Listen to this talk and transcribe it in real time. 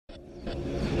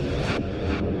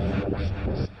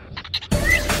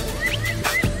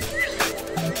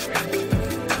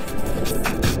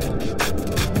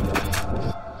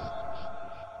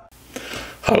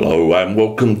Hello and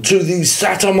welcome to the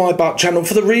SatonmyButt channel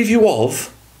for the review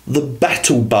of the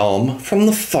Battle Balm from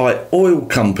the Fight Oil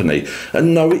Company.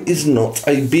 And no, it is not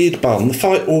a beard balm. The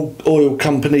Fight Oil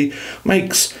Company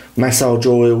makes massage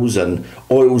oils and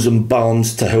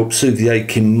balms to help soothe the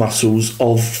aching muscles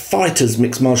of fighters,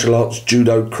 mixed martial arts,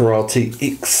 judo, karate,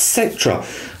 etc.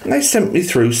 And they sent me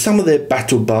through some of their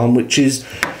Battle Balm, which is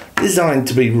designed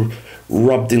to be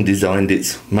rubbed and designed.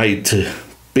 It's made to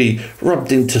be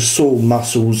rubbed into sore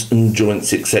muscles and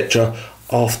joints, etc.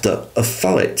 after a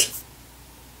fight.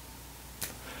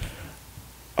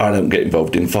 I don't get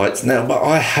involved in fights now, but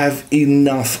I have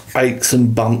enough aches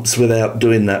and bumps without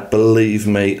doing that, believe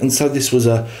me. And so this was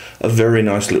a very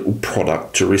nice little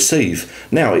product to receive.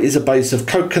 Now, it is a base of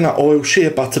coconut oil, shea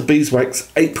butter,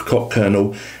 beeswax, apricot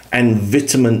kernel, and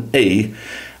vitamin E.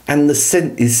 And the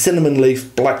scent is cinnamon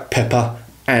leaf, black pepper,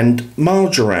 and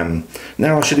marjoram.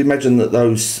 Now, I should imagine that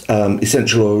those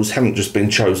essential oils haven't just been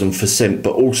chosen for scent,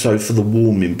 but also for the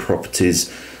warming properties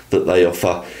that they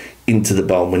offer into the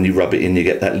balm. When you rub it in, you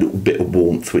get that little bit of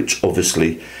warmth, which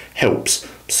obviously helps.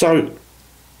 So,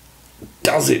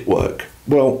 does it work?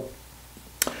 Well,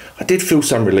 I did feel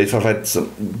some relief. I've had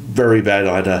some very bad.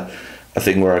 I had a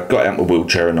thing where I got out of my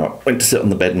wheelchair and I went to sit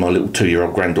on the bed and my little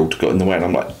 2-year-old granddaughter got in the way, and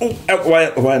I'm like, oh, out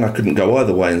the way, and I couldn't go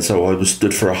either way, and so I was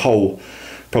stood for a whole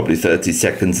probably 30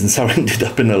 seconds, and so I ended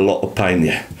up in a lot of pain.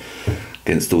 Yeah,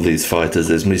 against all these fighters,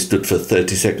 there's me stood for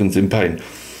 30 seconds in pain.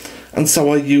 And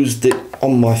so I used it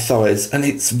on my thighs, and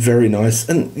it's very nice.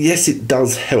 And yes, it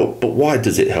does help, but why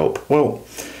does it help? Well,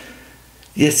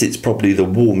 yes, it's probably the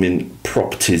warming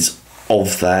properties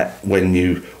of that. When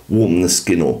you warm the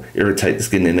skin or irritate the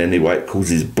skin in any way, it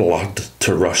causes blood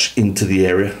to rush into the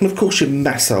area. And of course, you're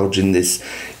massaging this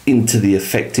into the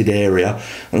affected area.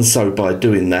 And so by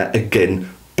doing that, again,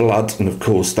 blood, and of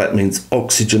course that means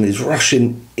oxygen, is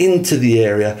rushing into the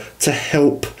area to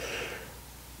help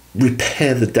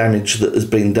repair the damage that has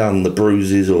been done, the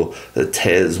bruises or the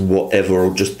tears, whatever,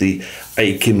 or just the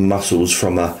aching muscles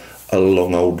from a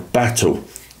long old battle.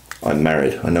 I'm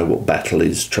married, I know what battle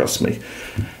is, trust me.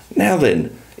 Now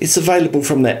then, it's available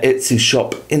from their Etsy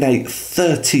shop in a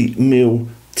 30ml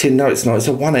tin. No, it's not, it's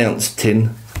a 1 ounce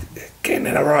tin. Getting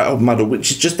in a right old muddle, which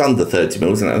is just under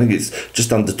 30ml, and I think it's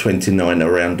just under 29,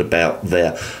 around about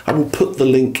there. I will put the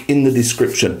link in the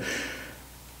description.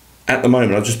 At the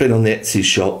moment, I've just been on the Etsy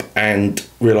shop and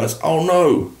realised, oh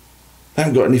no, they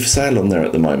haven't got any for sale on there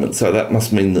at the moment, so that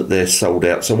must mean that they're sold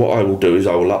out. So what I will do is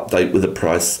I will update with the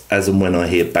price as and when I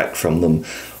hear back from them,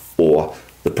 or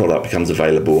the product becomes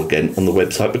available again on the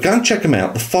website. But go and check them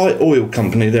out, the Fight Oil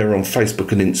Company. They're on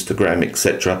Facebook and Instagram,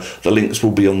 etc. The links will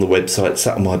be on the website,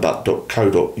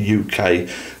 SatonmyButt.co.uk.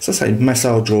 So I say,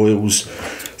 massage oils,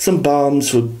 some balms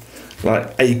for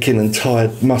like aching and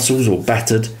tired muscles or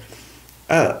battered.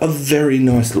 A very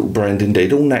nice little brand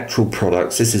indeed. All natural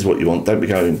products. This is what you want. Don't be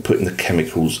going and putting the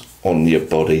chemicals on your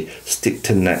body. Stick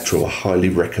to natural. I highly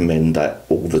recommend that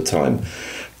all the time.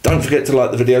 Don't forget to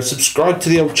like the video. Subscribe to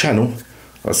the old channel.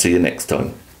 I'll see you next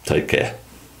time. Take care.